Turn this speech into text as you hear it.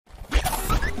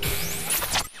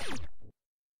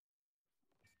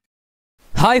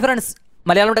Hi friends,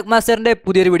 Malayalam tech മാസ്റ്ററിൻ്റെ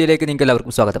പുതിയൊരു വീഡിയോയിലേക്ക് നിങ്ങൾക്ക്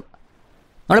എല്ലാവർക്കും സ്വാഗതം.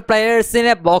 നമ്മൾ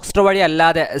പ്ലെയേഴ്സിനെ ബോക്സ് ഡ്രോ വഴി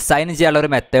അല്ലാതെ സൈൻ ചെയ്യാനുള്ള ഒരു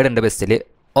മെത്തേഡ് ഉണ്ട് ബെസ്റ്റിൽ,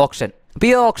 ഓപ്ഷൻ. അപ്പോൾ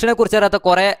ഈ ഓപ്ഷനെ കുറിച്ച് അറിയാത്ത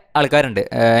കുറേ ആൾക്കാരുണ്ട്.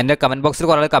 എൻ്റെ കമൻറ്റ് ബോക്സിൽ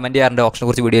കുറേ കമൻറ്റ് ചെയ്യാറുണ്ട്, ഓപ്ഷനെ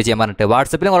കുറിച്ച് വീഡിയോ ചെയ്യാൻ പറഞ്ഞിട്ട്.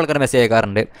 വാട്സപ്പിലും കുറേ ആൾക്കാർ മെസ്സേജ്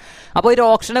അയക്കാറുണ്ട്. അപ്പോൾ ഈ ഒരു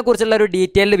ഓപ്ഷനെ കുറിച്ചുള്ള ഒരു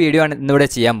ഡീറ്റെയിൽഡ് വീഡിയോ ആണ് ഇന്നിവിടെ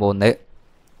ചെയ്യാൻ പോകുന്നത്.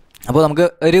 അപ്പോൾ നമുക്ക്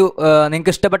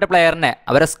നിങ്ങൾക്ക് ഇഷ്ടപ്പെട്ട പ്ലെയറിനെ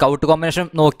അവരെ സ്കൗട്ട് കോമ്പിനേഷൻ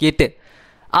നോക്കിയിട്ട്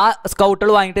ആ സ്കൗട്ടുകൾ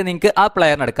വാങ്ങിയിട്ട് നിങ്ങൾക്ക് ആ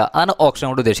പ്ലെയറിനെ എടുക്കുക. അതാണ് ഓപ്ഷൻ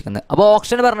കൊണ്ട് ഉദ്ദേശിക്കുന്നത്. അപ്പോൾ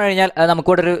ഓപ്ഷൻ പറഞ്ഞു കഴിഞ്ഞാൽ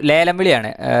നമുക്കിവിടെ ഒരു ലേലം വിളിയാണ്.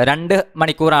 2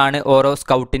 മണിക്കൂറാണ് ഓരോ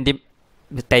സ്കൗട്ടിൻ്റെയും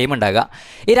ടൈം ഉണ്ടാകുക.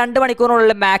 ഈ 2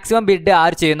 മണിക്കൂറിനുള്ളിൽ മാക്സിമം ബിഡ്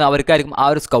ആര് ചെയ്യുന്നു അവർക്കായിരിക്കും ആ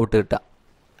ഒരു സ്കൗട്ട് കിട്ടുക.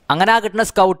 അങ്ങനെ ആ കിട്ടുന്ന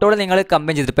സ്കൗട്ടോട് നിങ്ങൾ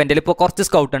കമ്പയിൻ ചെയ്തിട്ട്, ഇപ്പോൾ എൻ്റെ ഇപ്പോൾ കുറച്ച്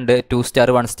സ്കൗട്ട് ഉണ്ട്, 2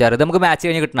 സ്റ്റാർ 1 സ്റ്റാർ. ഇത് നമുക്ക് മാച്ച്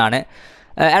കഴിഞ്ഞ് കിട്ടുന്നതാണ്.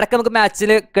 ഇടയ്ക്ക് നമുക്ക്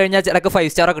മാച്ചിൽ കഴിഞ്ഞാൽ ഇടയ്ക്ക്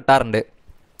 5 സ്റ്റാറൊക്കെ കിട്ടാറുണ്ട്.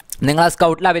 നിങ്ങൾ ആ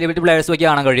സ്കൗട്ടിൽ അവൈലബിലിറ്റി പ്ലെയേഴ്സ് നോക്കി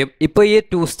കാണാൻ കഴിയും. ഇപ്പോൾ ഈ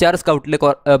 2 സ്റ്റാർ സ്കൗട്ടിൽ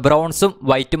ബ്രൗൺസും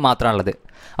വൈറ്റും മാത്രമാണുള്ളത്.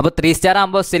 അപ്പോൾ 3 സ്റ്റാർ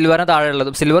ആകുമ്പോൾ സിൽവറും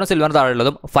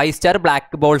താഴെയുള്ളതും 5 സ്റ്റാർ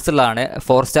ബ്ലാക്ക് ബോൾസ് ഉള്ളതാണ്.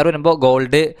 4 സ്റ്റാർ വരുമ്പോൾ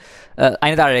ഗോൾഡ്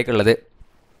അതിന് താഴേക്കുള്ളത്.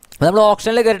 അപ്പോൾ നമ്മൾ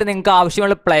ഓപ്ഷനിൽ കയറിയിട്ട് നിങ്ങൾക്ക്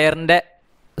ആവശ്യമുള്ള പ്ലെയറിൻ്റെ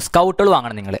സ്കൗട്ടുകൾ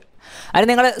വാങ്ങണം. അതിന്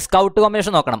നിങ്ങൾ സ്കൗട്ട്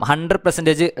കോമ്പിനേഷൻ നോക്കണം.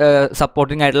 100%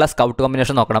 സപ്പോർട്ടിംഗ് ആയിട്ടുള്ള സ്കൗട്ട്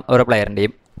കോമ്പിനേഷൻ നോക്കണം ഓരോ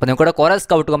പ്ലെയറിൻ്റെയും. അപ്പോൾ നിങ്ങൾക്കിവിടെ കുറേ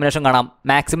സ്കൗട്ട് കോമ്പിനേഷൻ കാണാം.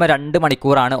 മാക്സിമം 2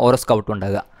 മണിക്കൂറാണ് ഓരോ സ്കൗട്ടും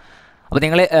ഉണ്ടാകുക. അപ്പോൾ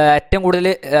നിങ്ങൾ ഏറ്റവും കൂടുതൽ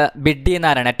ബിഡ് ചെയ്യുന്ന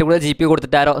ആരാണ്, ഏറ്റവും കൂടുതൽ GP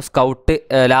കൊടുത്തിട്ട് ആരോ സ്കൗട്ട്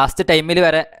ലാസ്റ്റ് ടൈമിൽ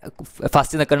വരെ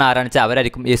ഫസ്റ്റ് നിൽക്കുന്ന ആരാണെന്ന് വെച്ചാൽ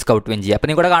അവരായിരിക്കും ഈ സ്കൗട്ട് വിൻ ചെയ്യുക. അപ്പോൾ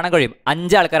നിങ്ങൾക്ക് കാണാൻ കഴിയും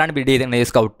 5 ആൾക്കാരാണ് ബിഡ് ചെയ്തിട്ടുള്ളത്. ഈ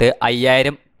സ്കൗട്ട്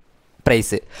 5000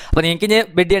 പ്രൈസ്. അപ്പോൾ നിങ്ങൾക്ക് ഇനി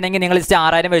ബിഡ് ചെയ്യണമെങ്കിൽ നിങ്ങൾ ജസ്റ്റ്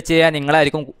 6000 വെച്ച് കഴിഞ്ഞാൽ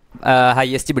നിങ്ങളായിരിക്കും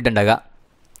ഹയസ്റ്റ് ബിഡ് ഉണ്ടാകുക.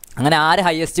 അങ്ങനെ ആര്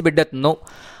ഹയസ്റ്റ് ബിഡ് എത്തുന്നു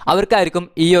അവർക്കായിരിക്കും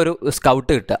ഈ ഒരു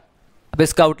സ്കൗട്ട് കിട്ടുക. അപ്പോൾ ഈ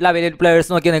സ്കൗട്ടിൽ അവൈലബിൾ പ്ലെയേഴ്സ്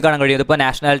നോക്കി നിങ്ങൾക്ക് കാണാൻ കഴിയും. ഇതിപ്പോൾ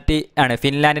നാഷണാലിറ്റി ആണ്,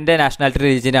 ഫിൻലാൻഡിൻ്റെ നാഷണാലിറ്റി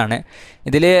റീജിയനാണ്.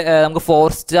 ഇതിൽ നമുക്ക്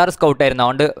 4 സ്റ്റാർ സ്കൗട്ടായിരുന്നു.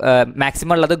 അതുകൊണ്ട്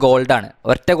മാക്സിമം ഉള്ളത് ഗോൾഡാണ്.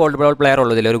 ഒറ്റ ഗോൾഡ് ബോൾ പ്ലെയർ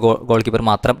ഉള്ളൂ ഇതിൽ, ഒരു ഗോൾ കീപ്പർ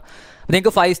മാത്രം. അപ്പോൾ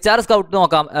നിങ്ങൾക്ക് 5 സ്റ്റാർ സ്കൗട്ട്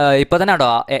നോക്കാം. ഇപ്പോൾ തന്നെ ഉണ്ടോ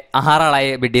 6 ആളായി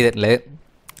ബിഡ് ചെയ്തിട്ടുള്ളത്.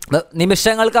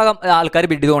 നിമിഷങ്ങൾക്കകം ആൾക്കാർ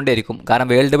ബിഡ് ചെയ്തുകൊണ്ടേയിരിക്കും. കാരണം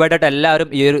വേൾഡ് വൈഡ് ആയിട്ട് എല്ലാവരും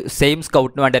ഈ ഒരു സെയിം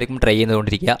സ്കൗട്ടിന് വേണ്ടിയായിരിക്കും ട്രൈ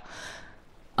ചെയ്തുകൊണ്ടിരിക്കുക.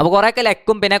 അപ്പോൾ കുറേയൊക്കെ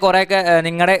ലക്കും പിന്നെ കുറേയൊക്കെ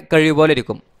നിങ്ങളുടെ കഴിവ് പോലെ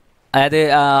ഇരിക്കും. അതായത്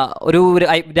ഒരു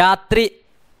രാത്രി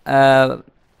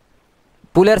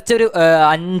പുലർച്ചെ ഒരു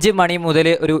 5 മണി മുതൽ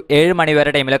ഒരു 7 മണി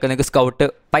വരെ ടൈമിലൊക്കെ നിങ്ങൾക്ക് സ്കൗട്ട്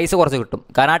പൈസ കുറച്ച് കിട്ടും.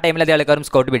 കാരണം ആ ടൈമിൽ അധികം ആൾക്കാരും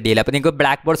സ്കൗട്ട് ബിഡ് ചെയ്യില്ല. അപ്പോൾ നിങ്ങൾക്ക്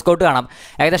ബ്ലാക്ക് ബോൾ സ്കൗട്ട് കാണാം.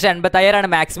 ഏകദേശം 85,000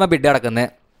 മാക്സിമം ബിഡ് കിടക്കുന്നത്.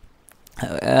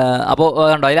 അപ്പോൾ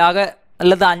ഉണ്ടോ അതിലാകെ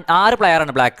ഉള്ളത് 6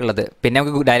 പ്ലെയറാണ് ബ്ലാക്ക് ഉള്ളത്. പിന്നെ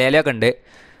നമുക്ക് ഡലേലൊക്കെ ഉണ്ട്.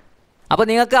 അപ്പോൾ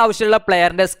നിങ്ങൾക്ക് ആവശ്യമുള്ള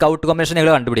പ്ലെയറിൻ്റെ സ്കൗട്ട് കോമ്പിനേഷൻ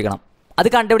നിങ്ങൾ കണ്ടുപിടിക്കണം. അത്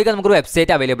കണ്ടുപിടിക്കാൻ നമുക്കൊരു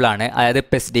വെബ്സൈറ്റ് അവൈലബിൾ ആണ്, അതായത്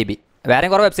PesDB.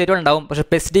 വേറെയും കുറേ വെബ്സൈറ്റുകൾ ഉണ്ടാവും, പക്ഷേ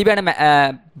PesDB ആണ്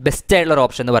ബെസ്റ്റ് ആയിട്ടുള്ളൊരു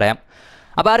ഓപ്ഷൻ എന്ന് പറയാം.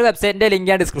 അപ്പോൾ ആ ഒരു വെബ്സൈറ്റിൻ്റെ ലിങ്ക്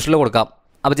ഞാൻ ഡിസ്ക്രിപ്ഷനിൽ കൊടുക്കാം.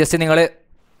 അപ്പോൾ ജസ്റ്റ്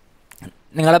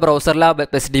നിങ്ങളുടെ ബ്രൗസറിൽ ആ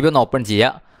PesDB ഒന്ന് ഓപ്പൺ ചെയ്യുക.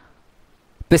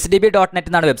 PesDB.net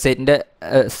എന്നാണ് വെബ്സൈറ്റിൻ്റെ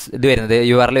ഇത് വരുന്നത്,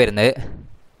 URL വരുന്നത്.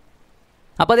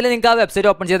 അപ്പോൾ അതിൽ നിങ്ങൾക്ക് ആ വെബ്സൈറ്റ്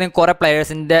ഓപ്പൺ ചെയ്ത് നിങ്ങൾക്ക് കുറേ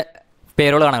പ്ലെയേഴ്സിൻ്റെ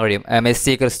പേരുകൾ കാണാൻ കഴിയും.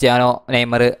 മെസ്സി, ക്രിസ്ത്യാനോ,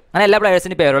 നെയ്മർ, അങ്ങനെ എല്ലാ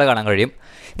പ്ലെയേഴ്സിൻ്റെ പേരുകൾ കാണാൻ കഴിയും.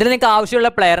 ഇതിൽ നിങ്ങൾക്ക്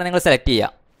ആവശ്യമുള്ള പ്ലെയറെ നിങ്ങൾ സെലക്ട്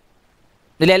ചെയ്യുക.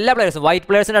 ഇതിൽ എല്ലാ പ്ലെയേഴ്സും വൈറ്റ്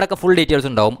പ്ലെയേഴ്സിൻ്റെ അടക്കം ഫുൾ ഡീറ്റെയിൽസ്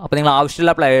ഉണ്ടാവും. അപ്പോൾ നിങ്ങൾ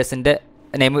ആവശ്യമുള്ള പ്ലെയേഴ്സിൻ്റെ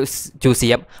നെയിം ചൂസ്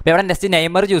ചെയ്യാം. അപ്പോൾ ഇവിടെ നെക്സ്റ്റ്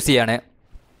നെയ്മർ ചൂസ് ചെയ്യാണ്.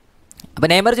 അപ്പോൾ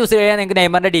നെയ്മർ ചൂസ് ചെയ്യാൻ നിങ്ങൾക്ക്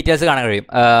നെയ്മറിൻ്റെ ഡീറ്റെയിൽസ് കാണാൻ കഴിയും,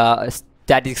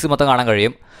 സ്റ്റാറ്റിസ്റ്റിക്സ് മൊത്തം കാണാൻ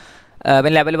കഴിയും.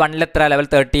 പിന്നെ ലെവൽ 1 എത്ര, ലെവൽ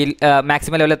 30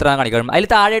 മാക്സിമം ലെവൽ എത്ര കാണിക്കും. അതിൽ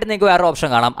താഴെയായിട്ട് നിങ്ങൾക്ക് വേറെ ഓപ്ഷൻ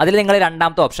കാണാം. അതിൽ നിങ്ങൾ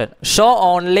രണ്ടാമത്തെ ഓപ്ഷൻ ഷോ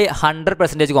ഓൺലി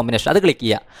 100% കോമ്പിനേഷൻ, അത് ക്ലിക്ക്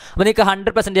ചെയ്യുക. അപ്പോൾ നിങ്ങൾക്ക്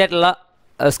 100% ആയിട്ടുള്ള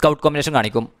സ്കൗട്ട് കോമ്പിനേഷൻ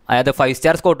കാണിക്കും. അതായത് 5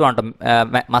 സ്റ്റാർ സ്കൗട്ട് വേണം,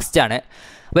 മസ്റ്റാണ്.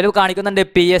 അപ്പോൾ ഇത് കാണിക്കുന്നുണ്ട്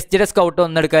PSG scout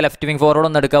ഒന്നെടുക്കുക, left wing forward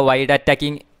ഒന്നെടുക്കുക, wide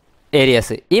attacking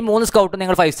areas. ഈ 3 സ്കൗട്ടും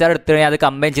നിങ്ങൾ 5 സ്റ്റാർ എടുത്തു കഴിഞ്ഞാൽ അത്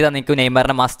കമ്പൈൻ ചെയ്താൽ നിങ്ങൾക്ക്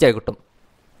നെയ്മറിനെ മസ്റ്റായി കിട്ടും.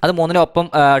 അത് 3-നും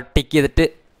ടിക്ക് ചെയ്തിട്ട്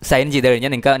സൈൻ ചെയ്ത്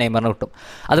കഴിഞ്ഞാൽ നിങ്ങൾക്ക് നെയ്മറിന് കിട്ടും.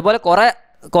 അതുപോലെ കുറേ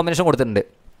കോമ്പിനേഷൻ കൊടുത്തിട്ടുണ്ട്.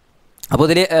 അപ്പോൾ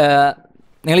ഇതിൽ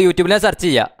നിങ്ങൾ യൂട്യൂബിൽ സെർച്ച്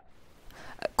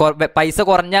ചെയ്യുക, പൈസ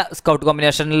കുറഞ്ഞ സ്കൗട്ട്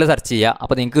കോമ്പിനേഷനിൽ സെർച്ച് ചെയ്യുക.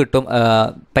 അപ്പോൾ നിങ്ങൾക്ക് കിട്ടും,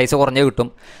 പൈസ കുറഞ്ഞ കിട്ടും.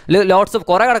 ഇതിൽ ലോട്ട്സ് ഓഫ്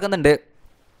കുറേ കിടക്കുന്നുണ്ട്.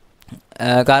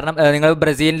 കാരണം നിങ്ങൾ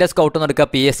ബ്രസീലിൻ്റെ സ്കൗട്ട് ഒന്ന് എടുക്കുക,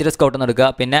 PSG സ്കൗട്ട് ഒന്ന് എടുക്കുക,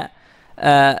 പിന്നെ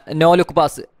നോ ലുക്ക്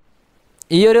പാസ്.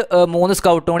 ഈ ഒരു 3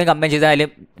 സ്കൗട്ടും കൂടി കമ്പൈൻ ചെയ്താൽ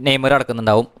നെയ്മർ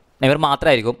കിടക്കുന്നുണ്ടാവും. നെയ്മർ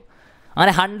മാത്രമായിരിക്കും.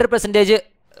 അങ്ങനെ 100%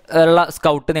 ഉള്ള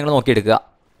സ്കൗട്ട് നിങ്ങൾ നോക്കിയെടുക്കുക.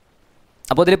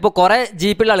 അപ്പോൾ ഇതിലിപ്പോൾ കുറേ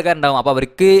GP ഉള്ള ആൾക്കാരുണ്ടാവും. അപ്പോൾ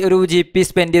അവർക്ക് ഒരു GP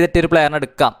സ്പെൻഡ് ചെയ്തിട്ട് ഒരു പ്ലെയറിനെ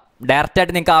എടുക്കാം.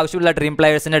 ഡയറക്റ്റായിട്ട് നിങ്ങൾക്ക് ആവശ്യമുള്ള ഡ്രീം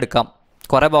പ്ലെയേഴ്സിനെ എടുക്കാം.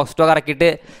 കുറേ ബോക്സ് സ്റ്റോക്ക് ഇറക്കിയിട്ട്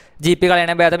GP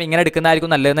കളയണ ഭേദം ഇങ്ങനെ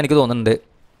എടുക്കുന്നതായിരിക്കും നല്ലതെന്ന് എനിക്ക് തോന്നുന്നുണ്ട്.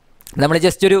 നമ്മൾ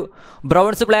ജസ്റ്റ് ഒരു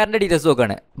ബ്രൗൺസ് പ്ലെയറിൻ്റെ ഡീറ്റെയിൽസ്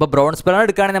നോക്കുകയാണ്. അപ്പോൾ ബ്രൗൺസ് പ്ലെയർ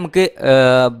എടുക്കുകയാണെങ്കിൽ നമുക്ക്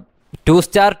 2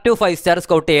 സ്റ്റാർ ടു 5 സ്റ്റാർ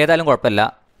സ്കൗട്ട് ഏതായാലും കുഴപ്പമില്ല.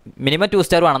 മിനിമം 2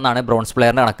 സ്റ്റാർ വേണമെന്നാണ് ബ്രൗൺസ്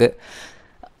പ്ലെയറിൻ്റെ കണക്ക്.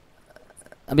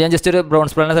 അപ്പോൾ ഞാൻ ജസ്റ്റ് ഒരു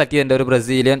ബ്രൗൺസ് പ്ലെയറിനെ സെലക്ട് ചെയ്തിട്ടുണ്ട്. ഒരു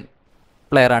ബ്രസീലിയൻ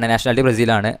പ്ലെയറാണ്, നാഷണാലിറ്റി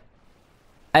ബ്രസീലാണ്.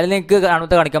 അതിൽ നിങ്ങൾക്ക്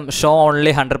കാണിക്കാം ഷോ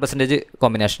ഓൺലി 100%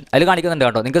 കോമ്പിനേഷൻ. അതിൽ കാണിക്കുന്നുണ്ട്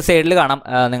കേട്ടോ. നിങ്ങൾക്ക് സൈഡിൽ കാണാം,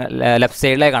 നിങ്ങൾ ലെഫ്റ്റ്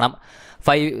സൈഡിലായി കാണാം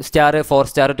 5 സ്റ്റാർ 4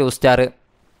 സ്റ്റാർ 2 സ്റ്റാർ.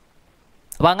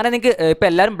 അപ്പോൾ അങ്ങനെ നിങ്ങൾക്ക് ഇപ്പോൾ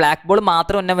എല്ലാവരും ബ്ലാക്ക് ബോൾ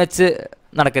മാത്രം ഉന്നം വെച്ച്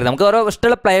നടക്കരുത്. നമുക്ക് ഓരോ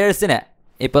ഇഷ്ടമുള്ള പ്ലെയേഴ്സിനെ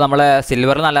ഇപ്പോൾ നമ്മളെ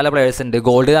സിൽവറിൽ നല്ല നല്ല പ്ലെയേഴ്സ് ഉണ്ട്,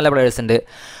 ഗോൾഡ് നല്ല പ്ലെയേഴ്സ് ഉണ്ട്.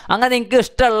 അങ്ങനെ നിങ്ങൾക്ക്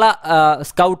ഇഷ്ടമുള്ള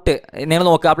സ്കൗട്ട് നിങ്ങൾ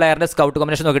നോക്കുക, ആ പ്ലെയറിൻ്റെ സ്കൗട്ട്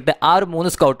കോമ്പിനേഷൻ നോക്കിയിട്ട് ആ ഒരു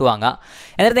 3 സ്കൗട്ട് വാങ്ങുക.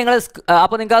 എന്നിട്ട് നിങ്ങൾ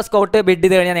അപ്പോൾ നിങ്ങൾക്ക് ആ സ്കൗട്ട് ബിഡ്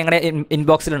ചെയ്ത് കഴിഞ്ഞാൽ നിങ്ങളുടെ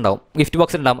ഇൻബോക്സിലുണ്ടാവും, ഗിഫ്റ്റ്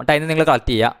ബോക്സിലുണ്ടാവും. ടൈമിൽ നിങ്ങൾ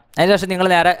കളക്ട് ചെയ്യുക. അതിനുശേഷം നിങ്ങൾ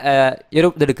നേരെ ഈ ഒരു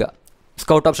ഇതെടുക്കുക,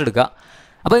 സ്കൗട്ട് ഓപ്ഷൻ എടുക്കുക.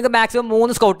 അപ്പോൾ നിങ്ങൾക്ക് മാക്സിമം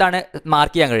 3 സ്കൗട്ടാണ്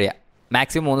മാർക്ക് ചെയ്യാൻ കഴിയുക,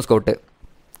 മാക്സിമം 3 സ്കൗട്ട്.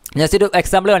 ജസ്റ്റ് ഒരു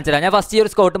എക്സാമ്പിൾ കാണിച്ചു തരാം. ഞാൻ ഫസ്റ്റ് ഈ ഒരു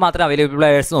സ്കൗട്ട് മാത്രം അവൈലബിൾ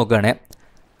പ്ലെയേഴ്സ് നോക്കുകയാണ്.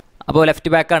 അപ്പോൾ ലെഫ്റ്റ്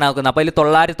ബാക്കാണ് നോക്കുന്നത്. അപ്പോൾ അതിൽ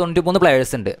 993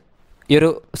 പ്ലെയേഴ്സ് ഉണ്ട് ഈ ഒരു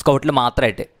സ്കൗട്ടിൽ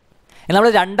മാത്രമായിട്ട്. നമ്മൾ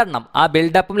 2 ആ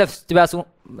ബിൽഡപ്പും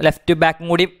ലെഫ്റ്റ് ബാക്കും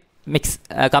കൂടി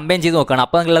കമ്പൈൻ ചെയ്ത് നോക്കുകയാണ്.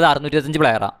 അപ്പോൾ നിങ്ങളുള്ളത് 625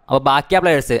 പ്ലെയറാണ്. അപ്പോൾ ബാക്കി ആ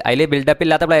പ്ലെയേഴ്സ് അതിൽ ബിൽഡപ്പ്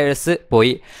ഇല്ലാത്ത പ്ലെയേഴ്സ്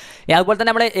പോയി. അതുപോലെ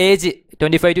തന്നെ നമ്മുടെ ഏജ്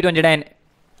 25 to 29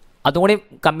 അതും കൂടി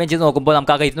കമ്പൈൻ ചെയ്ത് നോക്കുമ്പോൾ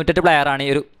നമുക്ക് ആ 208 പ്ലെയറാണ്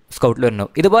ഈ ഒരു സ്കൗട്ടിൽ വരുന്നത്.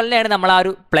 ഇതുപോലെ തന്നെയാണ് നമ്മൾ ആ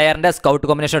ഒരു പ്ലെയറിൻ്റെ സ്കൗട്ട്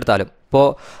കോമ്പിനേഷൻ എടുത്താലും. ഇപ്പോൾ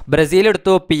ബ്രസീൽ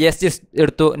എടുത്തു, PSG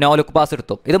എടുത്തു, നോ ലുക്ക് പാസ്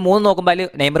എടുത്തു. ഇത് 3 നോക്കുമ്പോൾ അതിൽ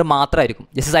നെയ്മർ മാത്രമായിരിക്കും.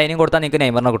 ജസ്റ്റ് സൈനിങ് കൊടുത്താൽ നിങ്ങൾക്ക്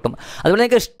നെയ്മറിനെ കിട്ടും. അതുപോലെ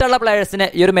നിങ്ങൾക്ക് ഇഷ്ടമുള്ള പ്ലെയേഴ്സിനെ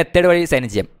ഈ ഒരു മെത്തേഡ് വഴി സൈൻ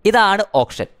ചെയ്യാം. ഇതാണ്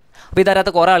ഓപ്ഷൻ. അപ്പോൾ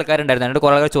ഇതറിയാത്ത കുറേ ആൾക്കാരുണ്ടായിരുന്നു. എന്നിട്ട്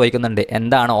കുറേ ആൾക്കാർ ചോദിക്കുന്നുണ്ട്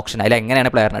എന്താണ് ഓപ്ഷൻ, അതിൽ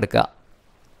എങ്ങനെയാണ് പ്ലെയറിനെ എടുക്കുക.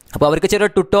 അപ്പോൾ അവർക്ക് ചെറിയ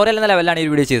ട്യൂട്ടോറിയൽ എന്ന ലെവലിലാണ് ഈ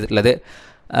വീഡിയോ ചെയ്തിട്ടുള്ളത്.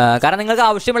 കാരണം നിങ്ങൾക്ക്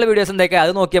ആവശ്യമുള്ള വീഡിയോസ് എന്തൊക്കെയാണ്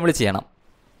അത് നോക്കി നമ്മൾ ചെയ്യണം.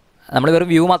 നമ്മൾ വെറും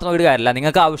വ്യൂ മാത്രം നോക്കിയിട്ട് കാര്യമില്ല,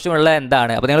 നിങ്ങൾക്ക് ആവശ്യമുള്ള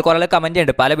എന്താണ്. അപ്പോൾ നിങ്ങൾ കുറേ കമൻറ്റ്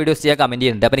ചെയ്യുന്നുണ്ട്, പല വീഡിയോസ് ചെയ്യാൻ കമൻറ്റ്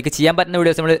ചെയ്യുന്നുണ്ട്. അപ്പോൾ എനിക്ക് ചെയ്യാൻ പറ്റുന്ന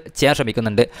വീഡിയോസ് നമ്മൾ ചെയ്യാൻ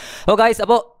ശ്രമിക്കുന്നുണ്ട്. അപ്പോൾ ഗൈസ്,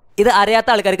 അപ്പോൾ ഇത് അറിയാത്ത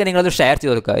ആൾക്കാർക്ക് നിങ്ങളത് ഷെയർ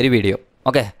ചെയ്ത് കൊടുക്കുക ഒരു video.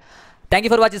 Okay, thank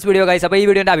you for watch this video guys. അപ്പോൾ ഈ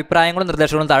വീഡിയോൻ്റെ അഭിപ്രായങ്ങളും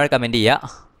നിർദ്ദേശങ്ങളും താഴെ കമൻറ്റ്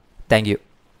ചെയ്യുക. Thank you.